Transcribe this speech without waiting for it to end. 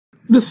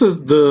This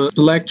is the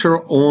lecture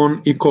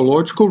on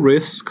ecological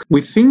risk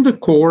within the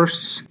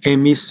course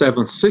ME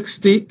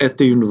 760 at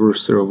the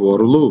University of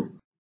Waterloo.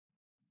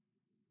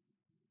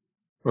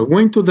 We're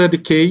going to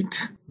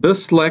dedicate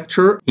this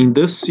lecture in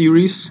this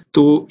series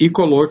to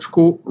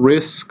ecological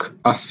risk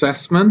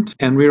assessment,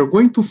 and we are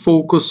going to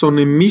focus on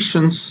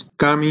emissions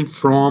coming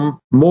from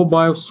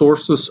mobile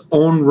sources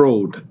on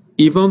road,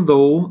 even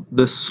though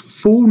this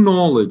full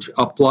knowledge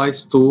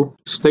applies to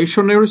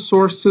stationary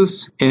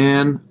sources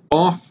and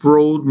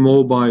off-road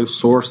mobile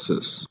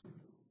sources.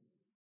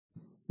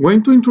 I'm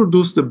going to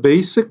introduce the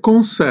basic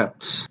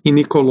concepts in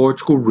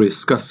ecological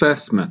risk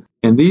assessment,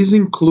 and these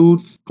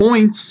include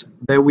points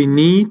that we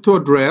need to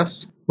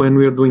address when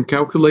we are doing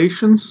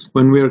calculations,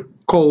 when we are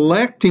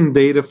collecting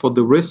data for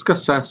the risk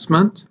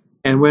assessment,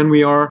 and when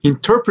we are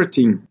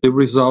interpreting the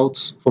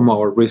results from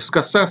our risk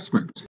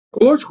assessment.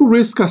 Ecological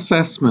risk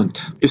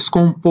assessment is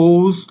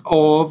composed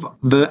of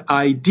the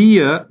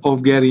idea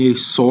of getting a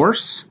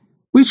source,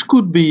 which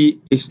could be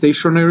a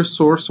stationary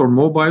source or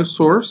mobile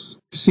source,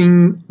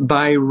 seeing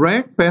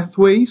direct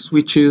pathways,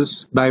 which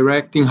is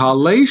direct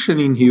inhalation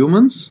in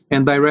humans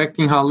and direct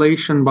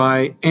inhalation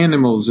by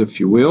animals, if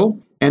you will,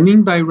 and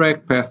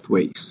indirect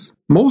pathways.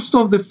 Most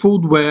of the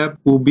food web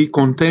will be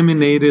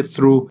contaminated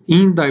through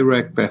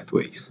indirect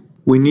pathways.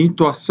 We need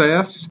to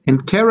assess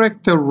and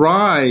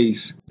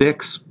characterize the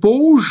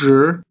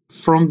exposure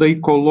from the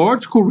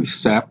ecological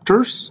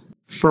receptors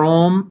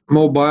from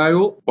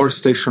mobile or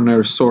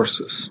stationary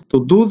sources.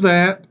 To do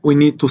that, we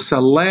need to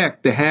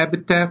select the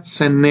habitat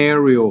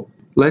scenario.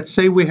 Let's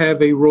say we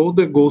have a road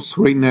that goes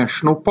through a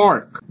national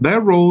park.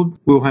 That road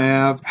will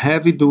have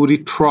heavy-duty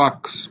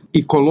trucks.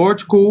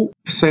 Ecological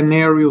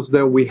scenarios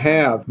that we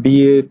have,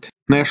 be it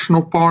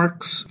national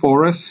parks,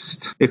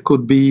 forests, it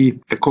could be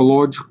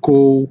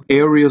ecological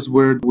areas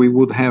where we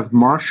would have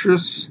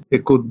marshes,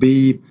 it could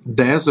be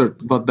desert,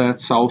 but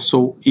that's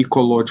also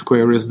ecological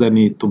areas that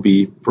need to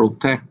be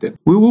protected.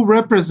 We will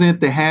represent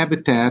the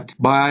habitat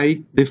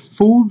by the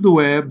food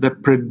web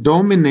that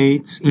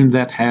predominates in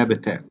that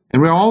habitat.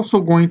 And we're also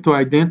going to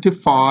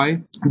identify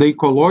the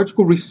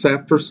ecological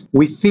receptors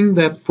within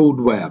that food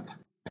web.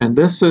 And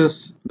this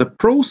is the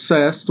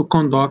process to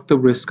conduct the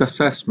risk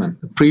assessment.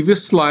 The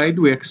previous slide,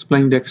 we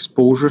explained the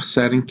exposure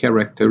setting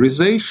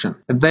characterization.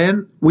 And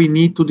then we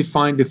need to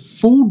define the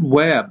food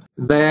web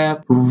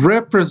that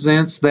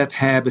represents that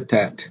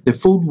habitat. The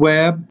food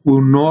web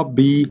will not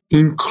be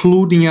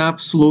including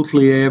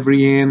absolutely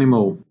every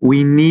animal.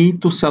 We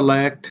need to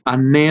select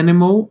an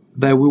animal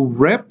that will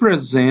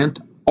represent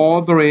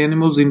other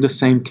animals in the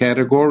same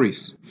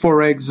categories.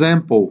 For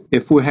example,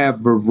 if we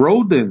have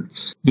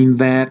rodents in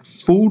that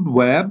food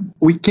web,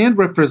 we can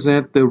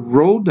represent the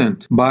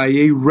rodent by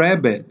a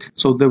rabbit.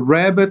 So the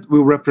rabbit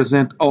will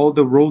represent all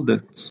the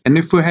rodents. And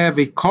if we have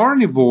a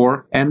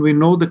carnivore, and we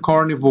know the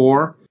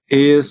carnivore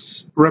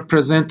is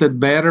represented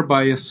better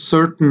by a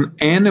certain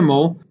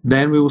animal,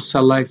 then we will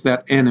select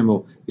that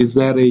animal. Is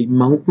that a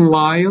mountain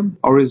lion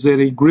or is it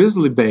a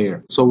grizzly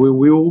bear? So we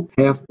will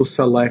have to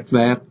select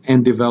that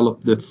and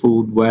develop the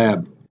food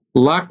web.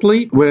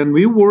 Luckily, when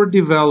we were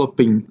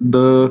developing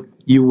the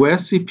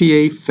US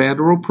EPA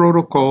federal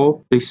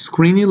protocol, the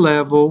screening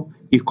level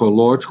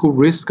ecological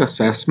risk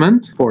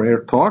assessment for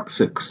air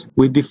toxics,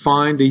 we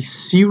defined a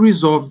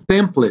series of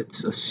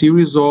templates, a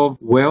series of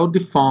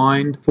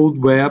well-defined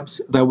food webs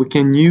that we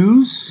can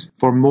use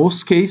for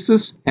most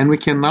cases, and we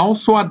can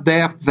also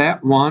adapt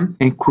that one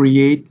and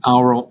create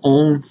our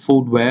own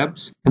food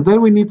webs. And then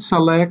we need to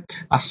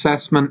select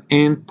assessment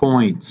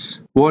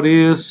endpoints. What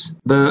is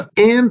the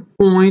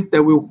endpoint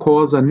that will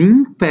cause an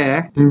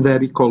impact in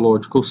that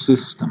ecological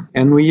system?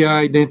 And we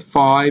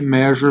identify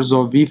measures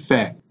of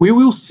effect. We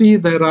will see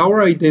that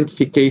our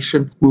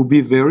identification will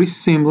be very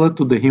similar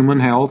to the human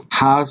health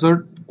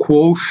hazard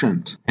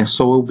quotient. And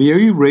so it will be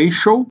a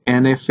ratio,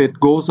 and if it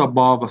goes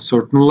above a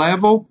certain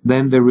level,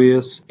 then there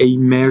is a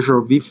measure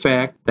of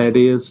effect that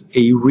is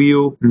a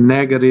real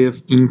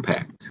negative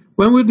impact.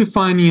 When we're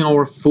defining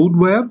our food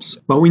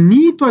webs, but we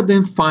need to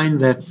identify in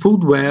that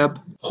food web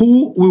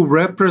who will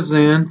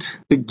represent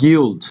the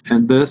guild.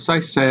 And this, I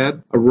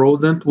said, a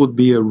rodent would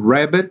be a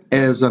rabbit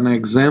as an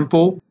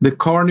example. The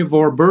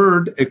carnivore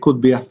bird, it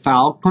could be a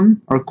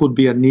falcon or it could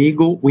be an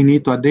eagle. We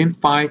need to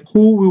identify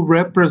who will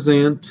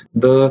represent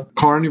the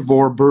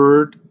carnivore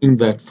bird in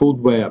that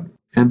food web.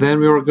 And then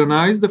we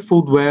organize the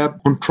food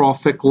web on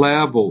trophic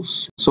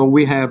levels. So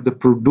we have the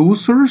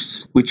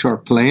producers, which are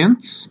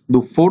plants, do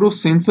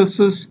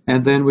photosynthesis,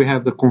 and then we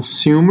have the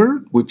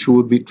consumer, which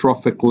would be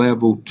trophic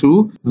level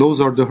 2.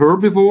 Those are the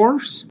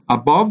herbivores.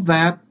 Above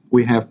that,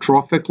 we have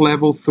trophic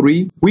level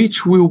 3,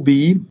 which will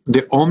be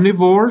the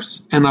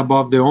omnivores, and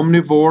above the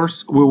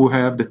omnivores, we will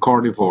have the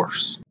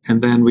carnivores.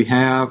 And then we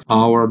have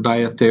our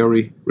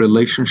dietary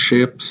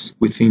relationships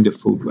within the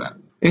food web.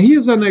 And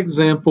here's an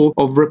example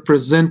of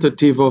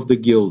representative of the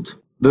guild.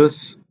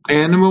 This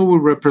animal will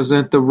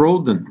represent the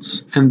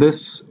rodents, and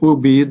this will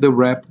be the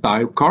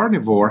reptile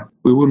carnivore.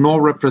 We will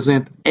not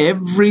represent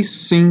every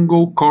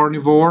single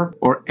carnivore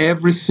or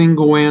every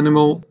single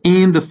animal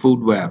in the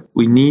food web.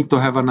 We need to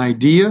have an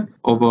idea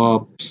of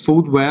a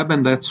food web,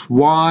 and that's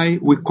why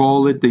we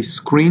call it the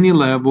screening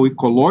level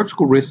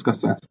ecological risk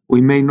assessment.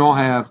 We may not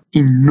have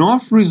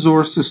enough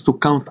resources to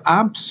count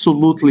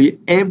absolutely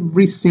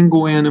every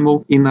single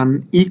animal in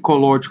an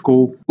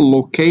ecological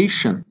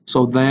location.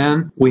 So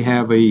then we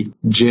have a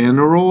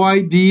general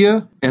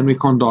idea and we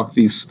conduct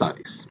these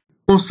studies.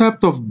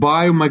 Concept of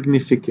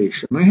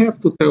biomagnification. I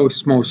have to tell a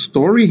small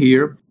story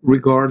here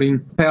regarding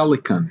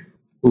pelican.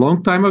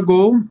 Long time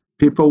ago,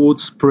 people would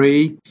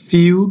spray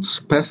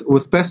fields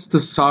with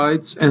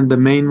pesticides, and the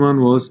main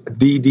one was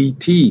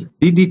DDT.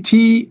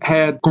 DDT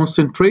had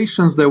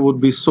concentrations that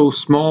would be so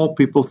small,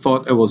 people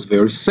thought it was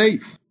very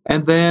safe.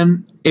 And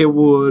then it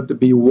would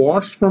be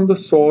washed from the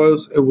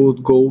soils, it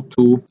would go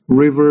to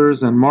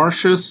rivers and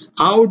marshes.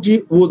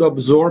 Algae would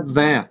absorb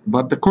that,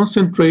 but the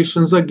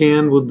concentrations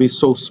again would be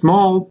so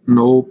small,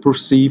 no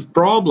perceived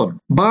problem.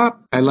 But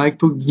I like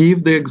to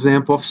give the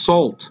example of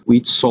salt. We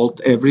eat salt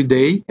every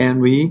day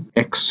and we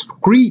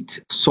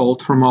excrete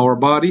salt from our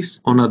bodies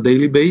on a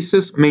daily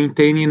basis,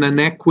 maintaining an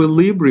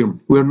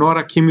equilibrium. We're not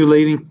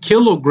accumulating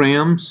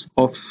kilograms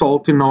of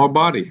salt in our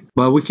body,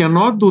 but we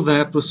cannot do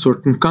that with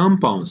certain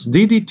compounds.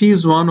 DDT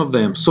is one of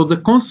them. So the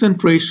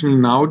concentration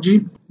in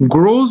algae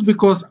grows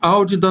because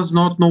algae does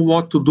not know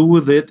what to do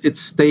with it. It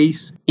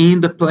stays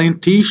in the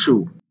plant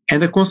tissue.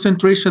 And the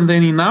concentration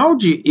then in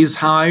algae is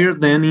higher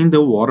than in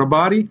the water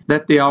body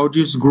that the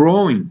algae is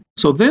growing.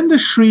 So then the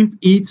shrimp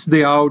eats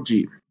the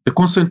algae. The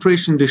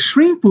concentration in the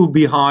shrimp will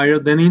be higher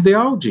than in the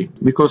algae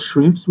because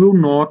shrimps will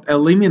not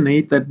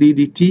eliminate that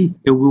DDT.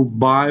 It will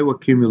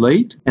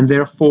bioaccumulate, and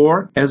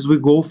therefore, as we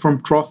go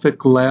from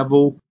trophic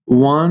level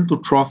 1 to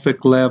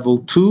trophic level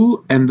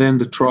 2 and then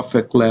the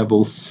trophic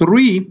level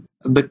 3,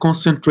 the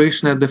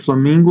concentration at the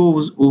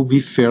flamingos will be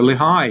fairly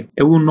high.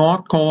 It will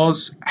not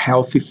cause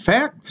health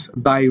effects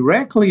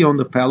directly on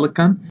the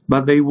pelican,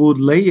 but they would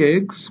lay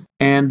eggs,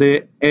 and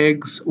the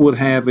eggs would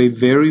have a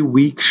very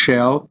weak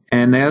shell,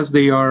 and as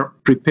they are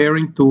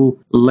preparing to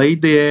lay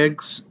the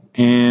eggs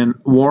and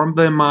warm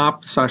them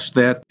up such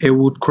that it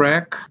would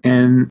crack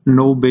and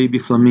no baby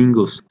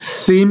flamingos.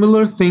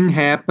 Similar thing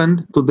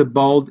happened to the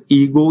bald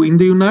eagle in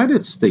the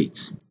United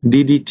States.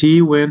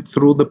 DDT went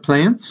through the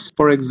plants.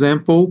 For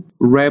example,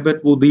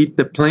 rabbit would eat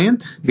the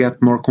plant,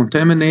 get more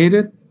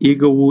contaminated.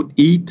 Eagle would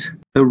eat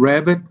the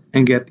rabbit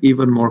and get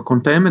even more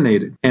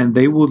contaminated. And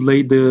they would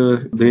lay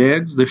the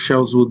eggs, the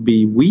shells would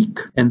be weak,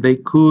 and they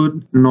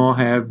could not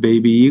have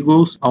baby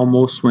eagles,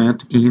 almost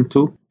went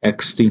into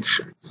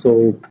extinction.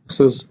 So this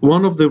is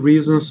one of the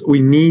reasons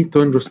we need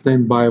to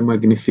understand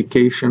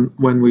biomagnification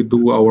when we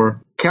do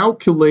our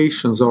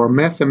calculations, our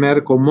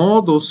mathematical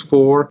models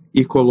for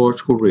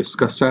ecological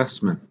risk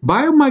assessment.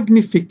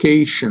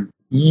 Biomagnification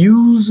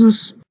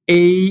uses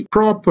a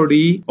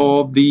property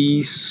of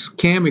these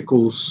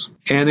chemicals,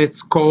 and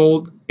it's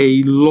called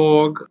a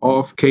log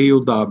of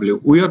KOW.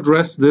 We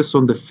addressed this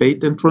on the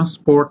Fate and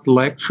Transport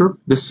lecture.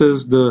 This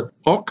is the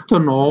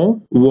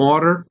octanol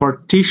water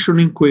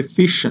partitioning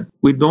coefficient.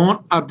 We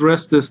don't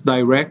address this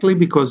directly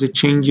because it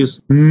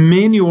changes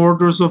many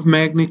orders of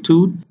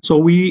magnitude. So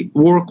we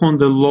work on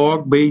the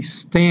log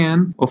base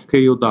 10 of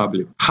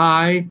KOW.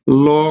 High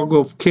log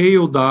of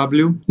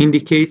KOW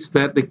indicates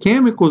that the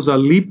chemicals are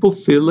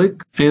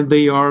lipophilic and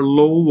they are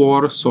low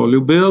water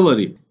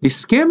solubility.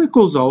 These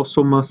chemicals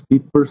also must be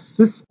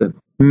persistent,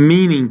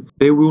 meaning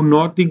they will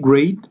not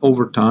degrade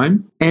over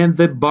time, and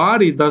the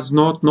body does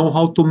not know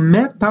how to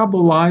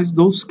metabolize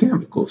those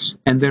chemicals,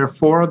 and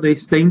therefore they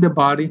stay in the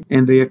body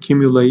and they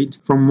accumulate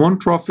from one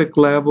trophic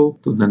level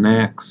to the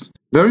next.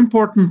 Very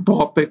important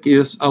topic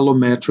is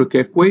allometric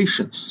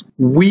equations.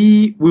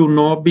 We will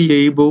not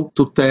be able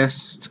to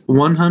test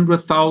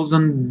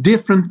 100,000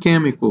 different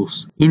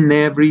chemicals in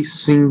every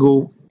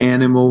single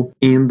animal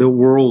in the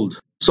world.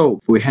 So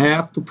if we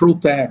have to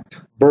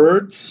protect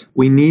birds,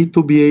 we need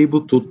to be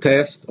able to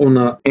test on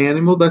an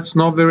animal that's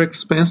not very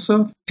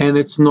expensive and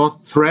it's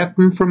not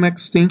threatened from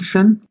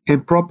extinction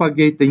and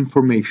propagate the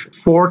information.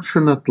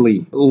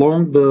 Fortunately,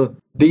 along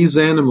these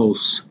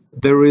animals,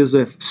 there is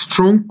a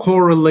strong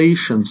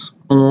correlations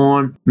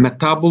on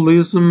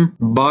metabolism,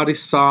 body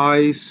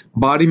size,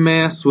 body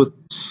mass with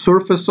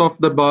surface of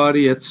the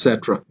body,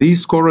 etc.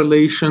 These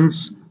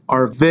correlations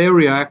are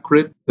very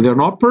accurate. They're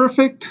not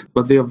perfect,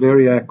 but they are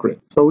very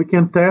accurate. So we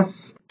can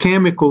test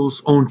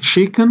chemicals on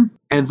chicken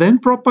and then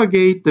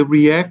propagate the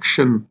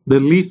reaction,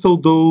 the lethal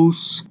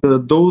dose, the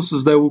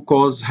doses that will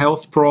cause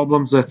health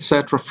problems,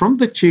 etc. from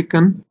the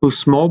chicken to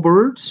small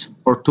birds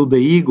or to the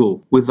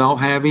eagle without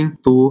having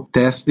to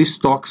test these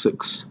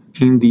toxics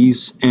in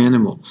these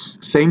animals.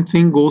 Same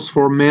thing goes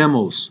for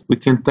mammals. We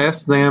can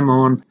test them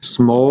on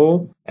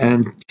small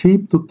and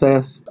cheap to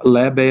test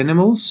lab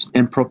animals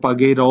and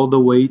propagate all the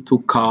way to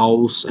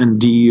cows and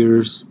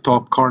deers,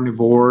 top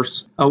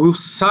carnivores. I will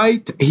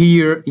cite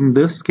here in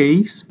this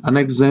case an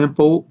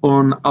example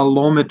on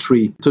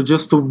allometry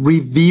to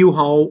review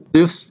how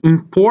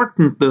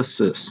important this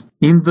is.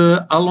 In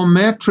the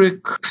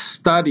allometric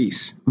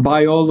studies,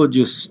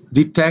 biologists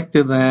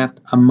detected that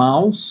a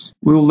mouse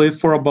will live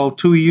for about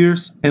 2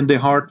 years and the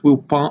heart will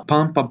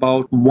pump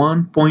about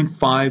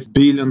 1.5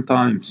 billion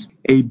times.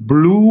 A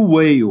blue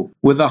whale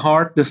with a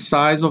heart the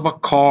size of a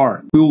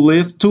car will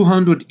live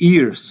 200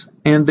 years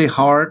and the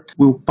heart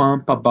will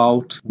pump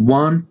about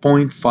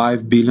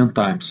 1.5 billion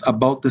times,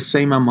 about the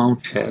same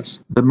amount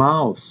as the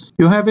mouse.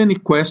 If you have any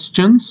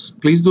questions,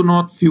 please do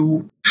not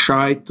feel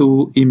shy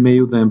to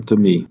email them to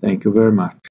me. Thank you very much.